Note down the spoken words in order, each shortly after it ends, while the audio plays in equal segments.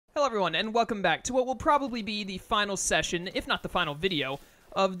Hello everyone, and welcome back to what will probably be the final session, if not the final video,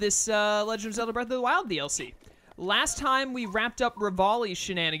 of this Legend of Zelda Breath of the Wild DLC. Last time we wrapped up Rivali's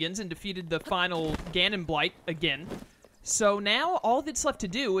shenanigans and defeated the final Ganon Blight again. So now, all that's left to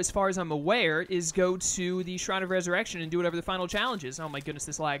do, as far as I'm aware, is go to the Shrine of Resurrection and do whatever the final challenge is. Oh my goodness,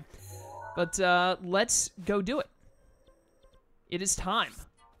 this lag. But let's go do it. It is time.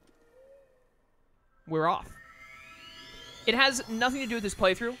 We're off. It has nothing to do with this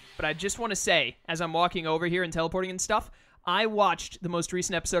playthrough, but I just want to say, as I'm walking over here and teleporting and stuff, I watched the most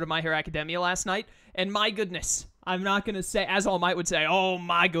recent episode of My Hero Academia last night, and my goodness, I'm not going to say, as All Might would say, oh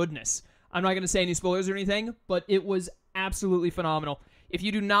my goodness. I'm not going to say any spoilers or anything, but it was absolutely phenomenal. If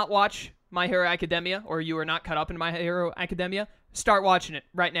you do not watch My Hero Academia, or you are not caught up in My Hero Academia, start watching it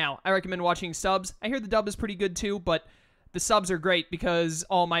right now. I recommend watching subs. I hear the dub is pretty good too, but the subs are great because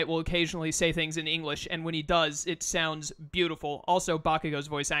All Might will occasionally say things in English, and when he does, it sounds beautiful. Also, Bakugo's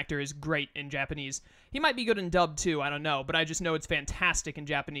voice actor is great in Japanese. He might be good in dub too, I don't know, but I just know it's fantastic in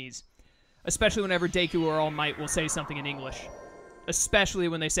Japanese. Especially whenever Deku or All Might will say something in English. Especially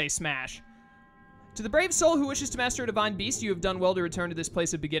when they say Smash. To the brave soul who wishes to master a divine beast, you have done well to return to this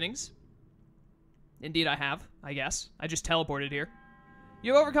place of beginnings. Indeed I have, I guess. I just teleported here.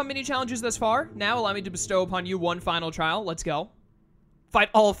 You have overcome many challenges thus far. Now allow me to bestow upon you one final trial. Let's go.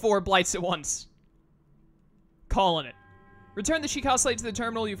 Fight all 4 blights at once. Calling it. Return the Sheikah Slate to the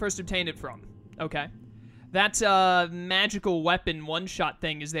terminal you first obtained it from. Okay. That magical weapon one-shot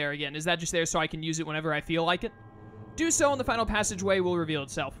thing is there again. Is that just there so I can use it whenever I feel like it? Do so and the final passageway will reveal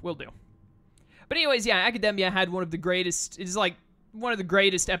itself. Will do. But anyways, yeah, Academia had one of the greatest... It is like one of the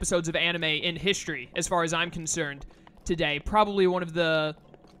greatest episodes of anime in history, as far as I'm concerned. Today, probably the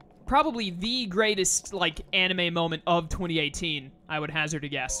greatest, like, anime moment of 2018, I would hazard a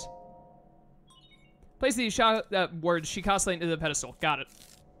guess. Place the words Sheikah Slate into the pedestal. Got it.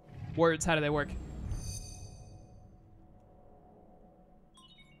 Words, how do they work?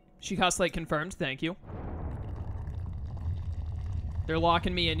 Sheikah Slate confirmed, thank you. They're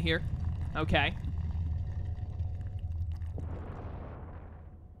locking me in here. Okay.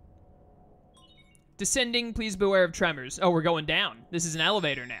 Descending, please beware of tremors. Oh, we're going down. This is an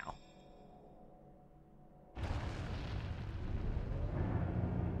elevator now.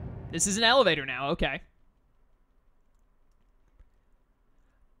 This is an elevator now, okay.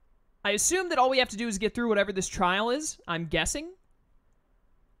 I assume that all we have to do is get through whatever this trial is, I'm guessing.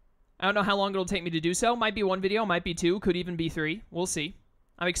 I don't know how long it'll take me to do so. Might be 1 video, might be 2, could even be 3. We'll see.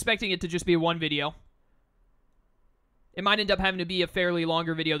 I'm expecting it to just be 1 video. It might end up having to be a fairly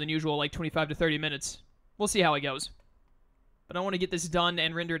longer video than usual, like 25 to 30 minutes. We'll see how it goes. But I want to get this done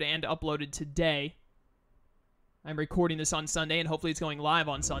and rendered and uploaded today. I'm recording this on Sunday, and hopefully it's going live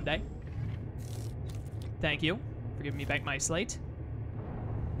on Sunday. Thank you for giving me back my slate.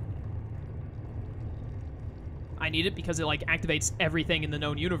 I need it because it, like, activates everything in the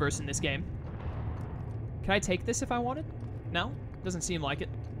known universe in this game. Can I take this if I wanted? No? Doesn't seem like it.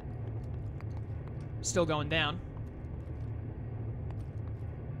 Still going down.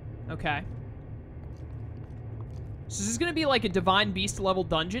 Okay. So this is going to be like a Divine Beast level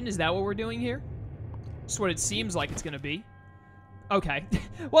dungeon? Is that what we're doing here? That's what it seems like it's going to be. Okay.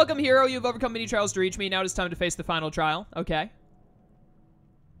 Welcome, hero. You've overcome many trials to reach me. Now it is time to face the final trial. Okay.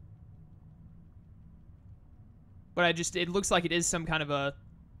 But it looks like it is some kind of a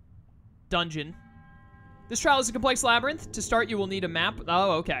dungeon. This trial is a complex labyrinth. To start, you will need a map.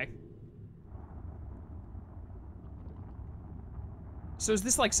 Oh, okay. So is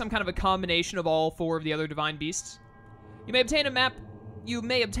this like some kind of a combination of all 4 of the other divine beasts? You may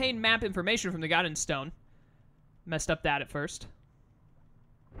obtain map information from the Guidance Stone. Messed up that at first.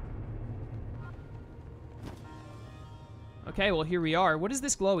 Okay, well here we are. What is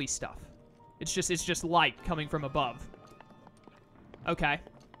this glowy stuff? It's just light coming from above. Okay.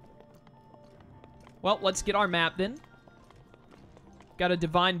 Well, let's get our map then. Got a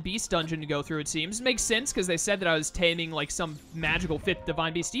Divine Beast dungeon to go through, it seems. Makes sense, because they said that I was taming, like, some magical 5th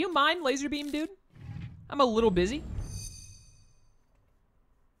Divine Beast. Do you mind, Laser Beam, dude? I'm a little busy.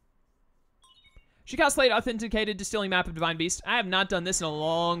 Sheikah Slate authenticated distilling map of Divine Beast. I have not done this in a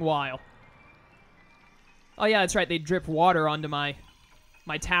long while. Oh, yeah, that's right. They drip water onto my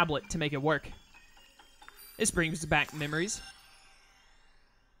tablet to make it work. This brings back memories.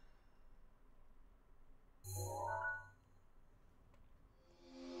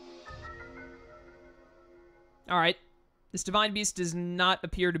 Alright. This Divine Beast does not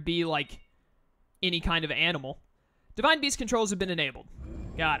appear to be, like, any kind of animal. Divine Beast controls have been enabled.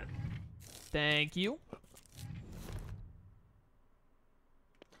 Got it. Thank you.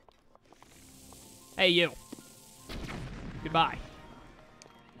 Hey, you. Goodbye.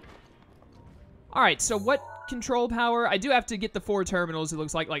 All right, so what control power? I do have to get the 4 terminals, it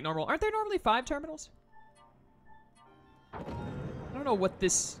looks like normal. Aren't there normally 5 terminals? I don't know what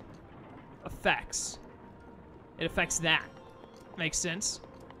this affects. It affects that. Makes sense.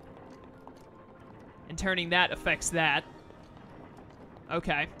 And turning that affects that.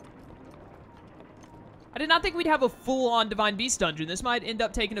 Okay. I did not think we'd have a full-on Divine Beast dungeon. This might end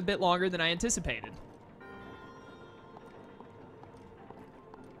up taking a bit longer than I anticipated.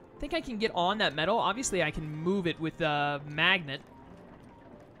 I think I can get on that metal. Obviously, I can move it with a magnet.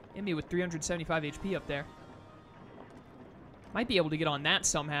 Hit me with 375 HP up there. Might be able to get on that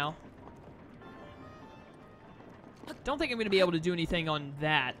somehow. Don't think I'm going to be able to do anything on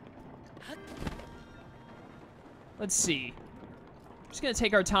that. Let's see. Just going to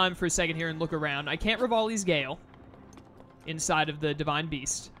take our time for a second here and look around. I can't Rivali's Gale inside of the Divine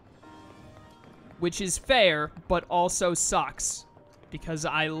Beast, which is fair, but also sucks, because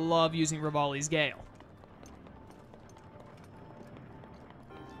I love using Rivali's Gale.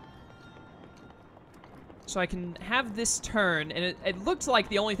 So I can have this turn, and it looked like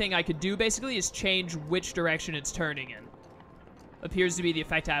the only thing I could do, basically, is change which direction it's turning in. Appears to be the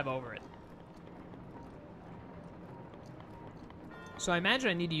effect I have over it. So I imagine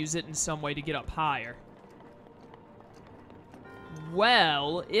I need to use it in some way to get up higher.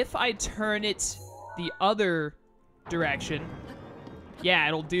 Well, if I turn it the other direction, yeah,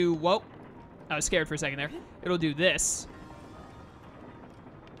 it'll do, whoa, I was scared for a second there. It'll do this.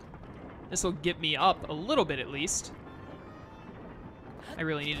 This will get me up a little bit at least. I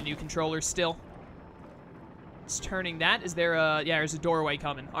really need a new controller still. It's turning that. Is there a, yeah, there's a doorway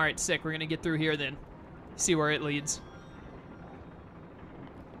coming. All right, sick. We're gonna get through here then. See where it leads.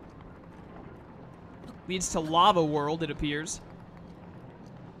 Leads to Lava World, it appears.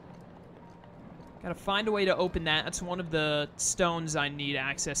 Gotta find a way to open that. That's one of the stones I need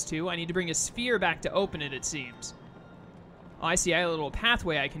access to. I need to bring a sphere back to open it, it seems. Oh, I see. I have a little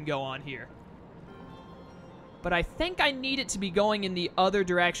pathway I can go on here. But I think I need it to be going in the other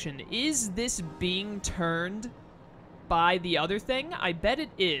direction. Is this being turned by the other thing? I bet it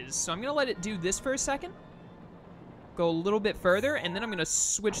is. So I'm going to let it do this for a second. Go a little bit further, and then I'm going to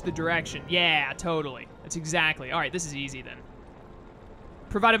switch the direction. Yeah, totally. That's exactly. All right, this is easy then.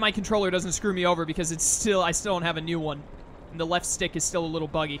 Provided my controller doesn't screw me over, because it's still, I still don't have a new one. And the left stick is still a little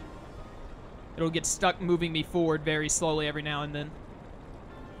buggy. It'll get stuck moving me forward very slowly every now and then.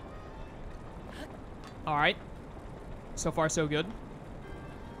 Alright. So far, so good.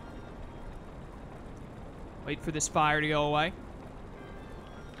 Wait for this fire to go away.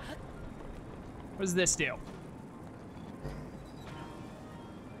 What does this do?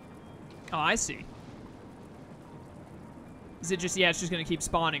 Oh, I see. Is it just, yeah, it's just going to keep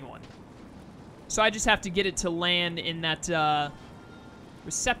spawning one. So I just have to get it to land in that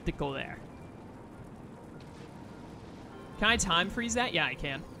receptacle there. Can I time freeze that? Yeah, I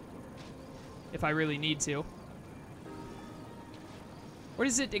can. If I really need to. What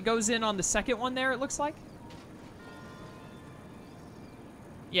is it? It goes in on the second one there, it looks like?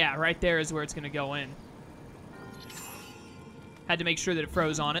 Yeah, right there is where it's going to go in. Had to make sure that it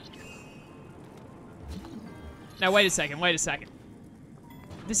froze on it. Now, wait a second, wait a second.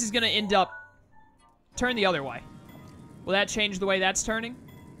 This is going to end up... Turn the other way. Will that change the way that's turning?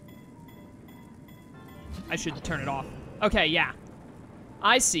 I should turn it off. Okay, yeah.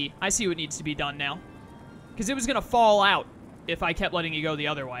 I see. I see what needs to be done now. Because it was going to fall out if I kept letting it go the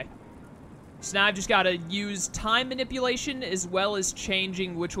other way. So now I've just got to use time manipulation as well as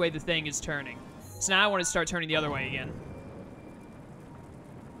changing which way the thing is turning. So now I want to start turning the other way again.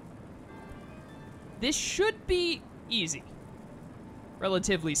 This should be easy,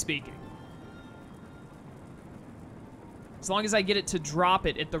 relatively speaking. As long as I get it to drop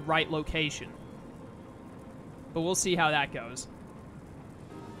it at the right location. But we'll see how that goes.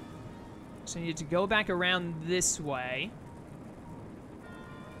 So I need to go back around this way.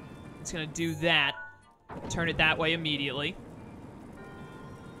 It's going to do that. Turn it that way immediately.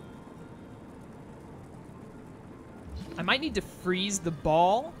 I might need to freeze the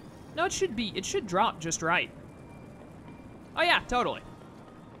ball. No, it should drop just right. Oh yeah, totally.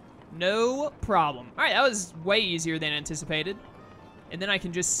 No problem. All right, that was way easier than anticipated. And then I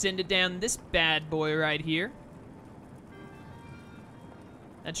can just send it down this bad boy right here.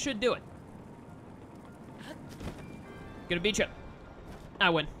 That should do it. Gonna beat you. I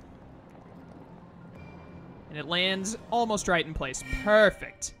win. And it lands almost right in place.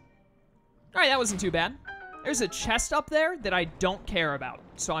 Perfect. All right, that wasn't too bad. There's a chest up there that I don't care about,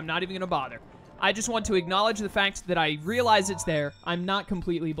 so I'm not even gonna bother. I just want to acknowledge the fact that I realize it's there. I'm not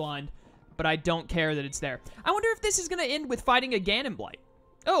completely blind, but I don't care that it's there. I wonder if this is gonna end with fighting a Ganon Blight.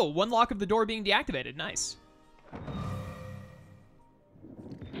 Oh, one lock of the door being deactivated. Nice.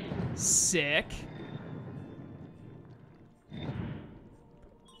 Sick.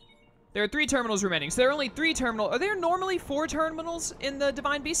 There are 3 terminals remaining. So there are only 3 terminals. Are there normally 4 terminals in the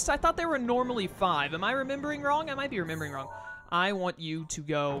Divine Beasts? I thought there were normally 5. Am I remembering wrong? I might be remembering wrong. I want you to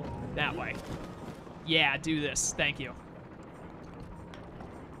go that way. Yeah, do this. Thank you.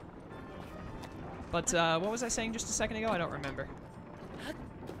 But, what was I saying just a second ago? I don't remember.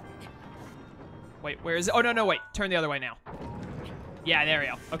 Wait, where is it? Oh, no, wait. Turn the other way now. Yeah, there we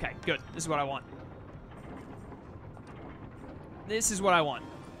go. Okay, good. This is what I want. This is what I want.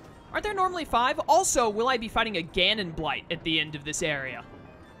 Aren't there normally 5? Also, will I be fighting a Ganon Blight at the end of this area?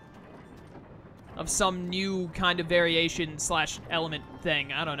 Of some new kind of variation slash element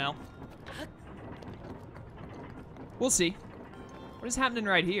thing. I don't know. We'll see. What is happening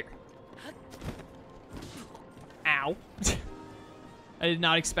right here? Ow. I did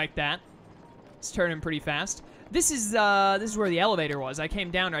not expect that. It's turning pretty fast. This is where the elevator was. I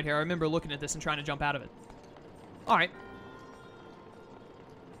came down right here. I remember looking at this and trying to jump out of it. All right.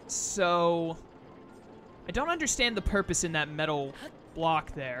 So, I don't understand the purpose in that metal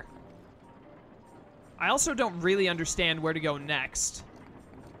block there. I also don't really understand where to go next.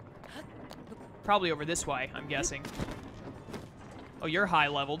 Probably over this way, I'm guessing. Oh, you're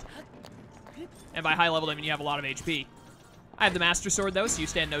high-leveled. And by high-leveled, I mean you have a lot of HP. I have the Master Sword, though, so you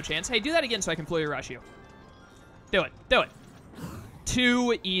stand no chance. Hey, do that again so I can Flurry Rush you. Do it. Do it.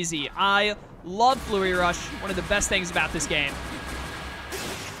 Too easy. I love Flurry Rush. One of the best things about this game.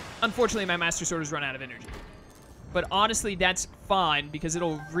 Unfortunately, my Master Sword has run out of energy. But honestly, that's fine because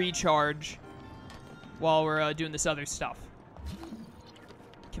it'll recharge while we're doing this other stuff.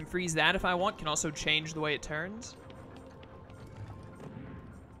 Can freeze that if I want. Can also change the way it turns.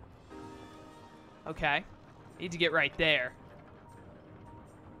 Okay. Need to get right there.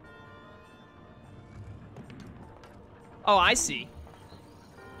 Oh, I see.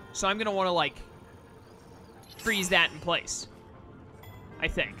 So I'm going to want to, like, freeze that in place. I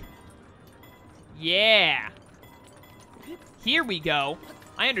think. Yeah. Here we go.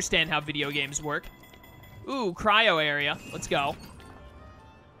 I understand how video games work. Ooh, cryo area. Let's go.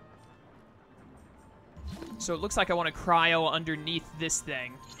 So it looks like I want to cryo underneath this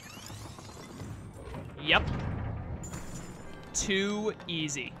thing. Yep. Too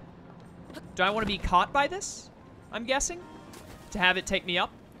easy. Do I want to be caught by this? I'm guessing? To have it take me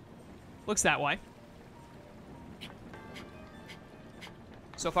up? Looks that way.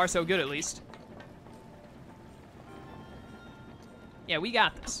 So far, so good, at least. Yeah, we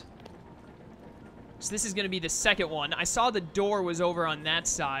got this. So this is going to be the second one. I saw the door was over on that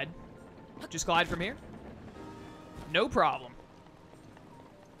side. Just glide from here. No problem.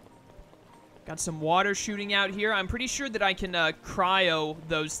 Got some water shooting out here. I'm pretty sure that I can cryo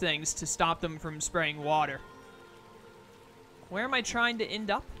those things to stop them from spraying water. Where am I trying to end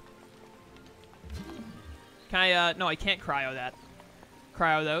up? Can I, no, I can't cryo that.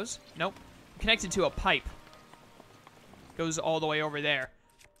 Cryo those. Nope. Connected to a pipe. Goes all the way over there.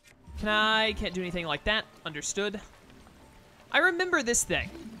 Can't do anything like that. Understood. I remember this thing.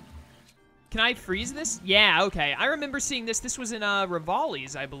 Can I freeze this? Yeah, okay. I remember seeing this. This was in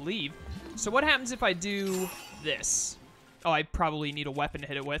Rivali's, I believe. So what happens if I do this? Oh, I probably need a weapon to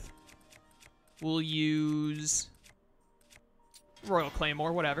hit it with. We'll use Royal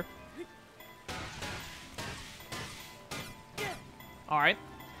Claymore, whatever. All right.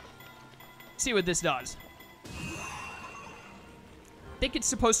 See what this does. I think it's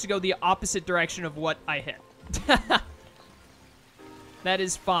supposed to go the opposite direction of what I hit. That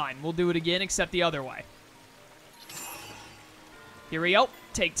is fine. We'll do it again, except the other way. Here we go.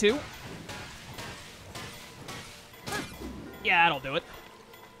 Take 2. Yeah, that'll do it.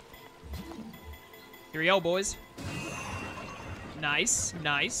 Here we go, boys. Nice,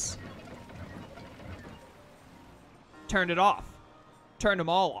 nice. Turned it off. Turned them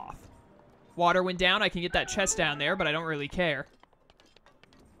all off. Water went down. I can get that chest down there, but I don't really care.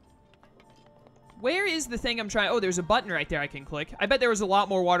 Where is the thing I'm trying? Oh, there's a button right there I can click. I bet there was a lot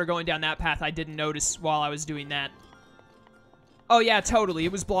more water going down that path I didn't notice while I was doing that. Oh, yeah, totally.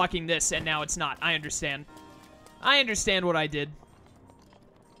 It was blocking this, and now it's not. I understand. I understand what I did.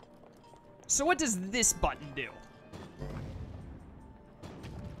 So what does this button do?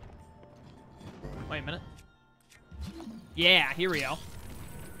 Wait a minute. Yeah, here we go.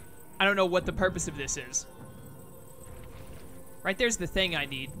 I don't know what the purpose of this is. Right there's the thing I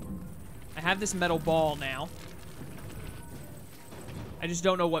need. I have this metal ball now. I just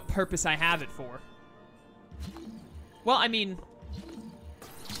don't know what purpose I have it for. Well, I mean,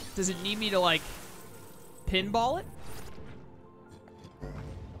 does it need me to, like, pinball it?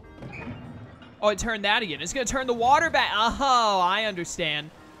 Oh, it turned that again. It's going to turn the water back. Oh, I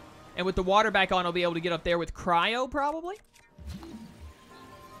understand. And with the water back on, I'll be able to get up there with cryo, probably?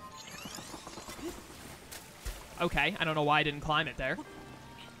 Okay, I don't know why I didn't climb it there.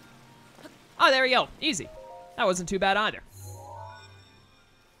 Oh, there we go. Easy. That wasn't too bad either.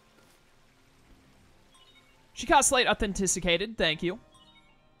 She caused slight authenticated. Thank you.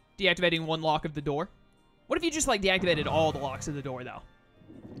 Deactivating one lock of the door. What if you just, like, deactivated all the locks of the door, though?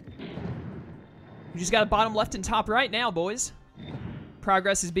 We just got a bottom left and top right now, boys.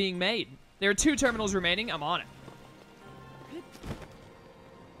 Progress is being made. There are 2 terminals remaining. I'm on it.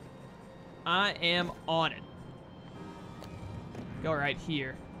 I am on it. Go right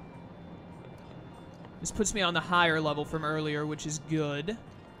here. This puts me on the higher level from earlier, which is good.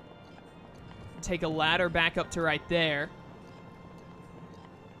 Take a ladder back up to right there.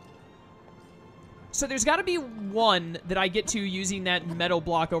 So there's got to be one that I get to using that metal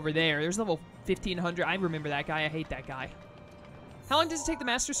block over there. There's level 1500. I remember that guy. I hate that guy. How long does it take the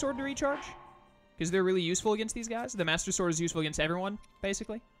Master Sword to recharge? Because they're really useful against these guys. The Master Sword is useful against everyone,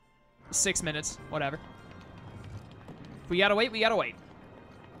 basically. 6 minutes. Whatever. If we gotta wait, we gotta wait.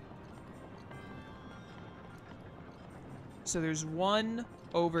 So there's one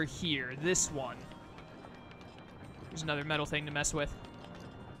over here. This one. There's another metal thing to mess with.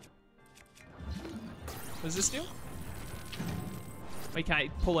 What does this do? Wait, can I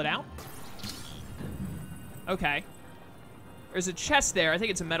pull it out? Okay. There's a chest there. I think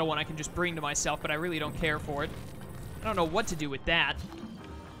it's a metal one I can just bring to myself, but I really don't care for it. I don't know what to do with that.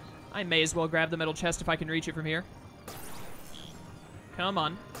 I may as well grab the metal chest if I can reach it from here. Come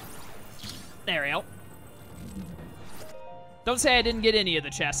on. There we go. Don't say I didn't get any of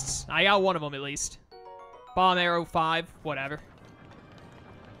the chests. I got one of them at least. Bomb arrow 5, whatever.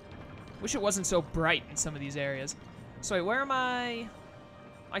 Wish it wasn't so bright in some of these areas. So wait, where am I?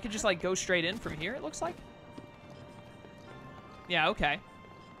 I could just like go straight in from here, it looks like. Yeah, okay.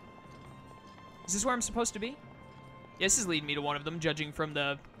 Is this where I'm supposed to be? Yeah, this is leading me to one of them, judging from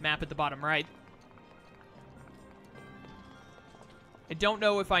the map at the bottom right. I don't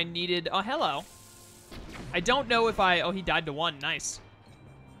know if I needed... Oh, hello. I don't know if I... Oh, he died to 1. Nice.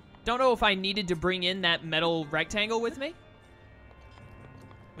 Don't know if I needed to bring in that metal rectangle with me.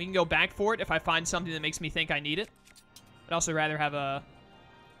 We can go back for it if I find something that makes me think I need it. I'd also rather have a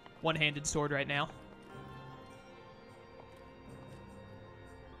one-handed sword right now.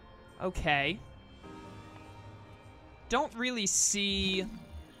 Okay. Don't really see...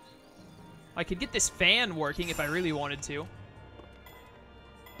 I could get this fan working if I really wanted to.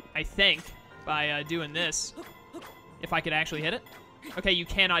 I think, by doing this. If I could actually hit it. Okay, you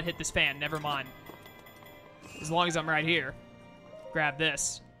cannot hit this fan. Never mind. As long as I'm right here. Grab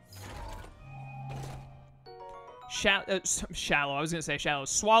this. Shallow. I was going to say shallow.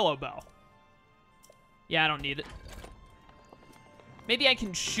 Swallow bow. Yeah, I don't need it. Maybe I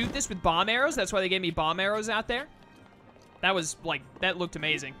can shoot this with bomb arrows. That's why they gave me bomb arrows out there. That was, like, that looked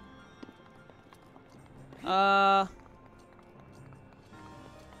amazing.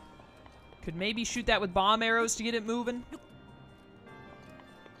 Could maybe shoot that with bomb arrows to get it moving.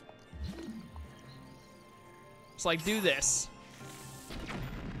 Just, like, do this.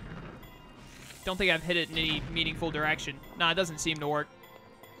 Don't think I've hit it in any meaningful direction. Nah, it doesn't seem to work.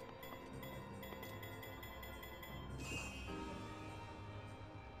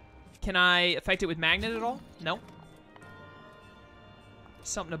 Can I affect it with magnet at all? No.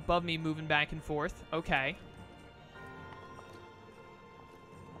 Something above me moving back and forth. Okay.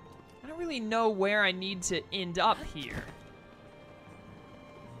 I don't really know where I need to end up here.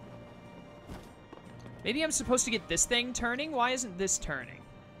 Maybe I'm supposed to get this thing turning? Why isn't this turning?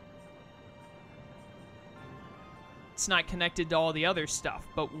 It's not connected to all the other stuff,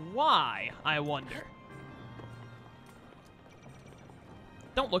 but why, I wonder?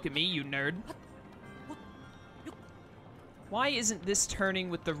 Don't look at me, you nerd. Why isn't this turning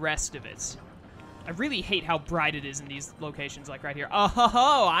with the rest of it? I really hate how bright it is in these locations, like right here.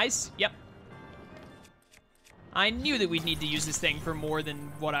 Oh, yep. I knew that we'd need to use this thing for more than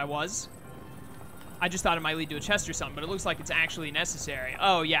what I was. I just thought it might lead to a chest or something, but it looks like it's actually necessary.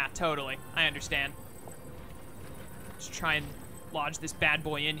 Oh, yeah, totally. I understand. Let's try and lodge this bad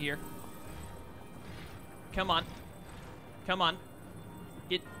boy in here. Come on. Come on.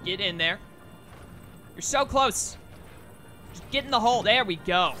 Get in there. You're so close. Just get in the hole. There we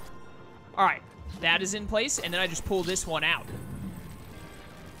go. All right. That is in place, and then I just pull this one out.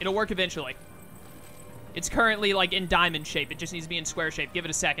 It'll work eventually. It's currently, like, in diamond shape. It just needs to be in square shape. Give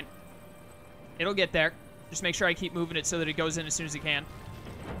it a second. It'll get there. Just make sure I keep moving it so that it goes in as soon as it can.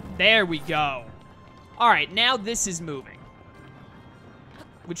 There we go. All right, now this is moving.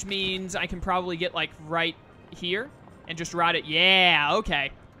 which means I can probably get, like, right here and just ride it. Yeah,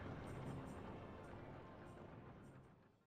 okay.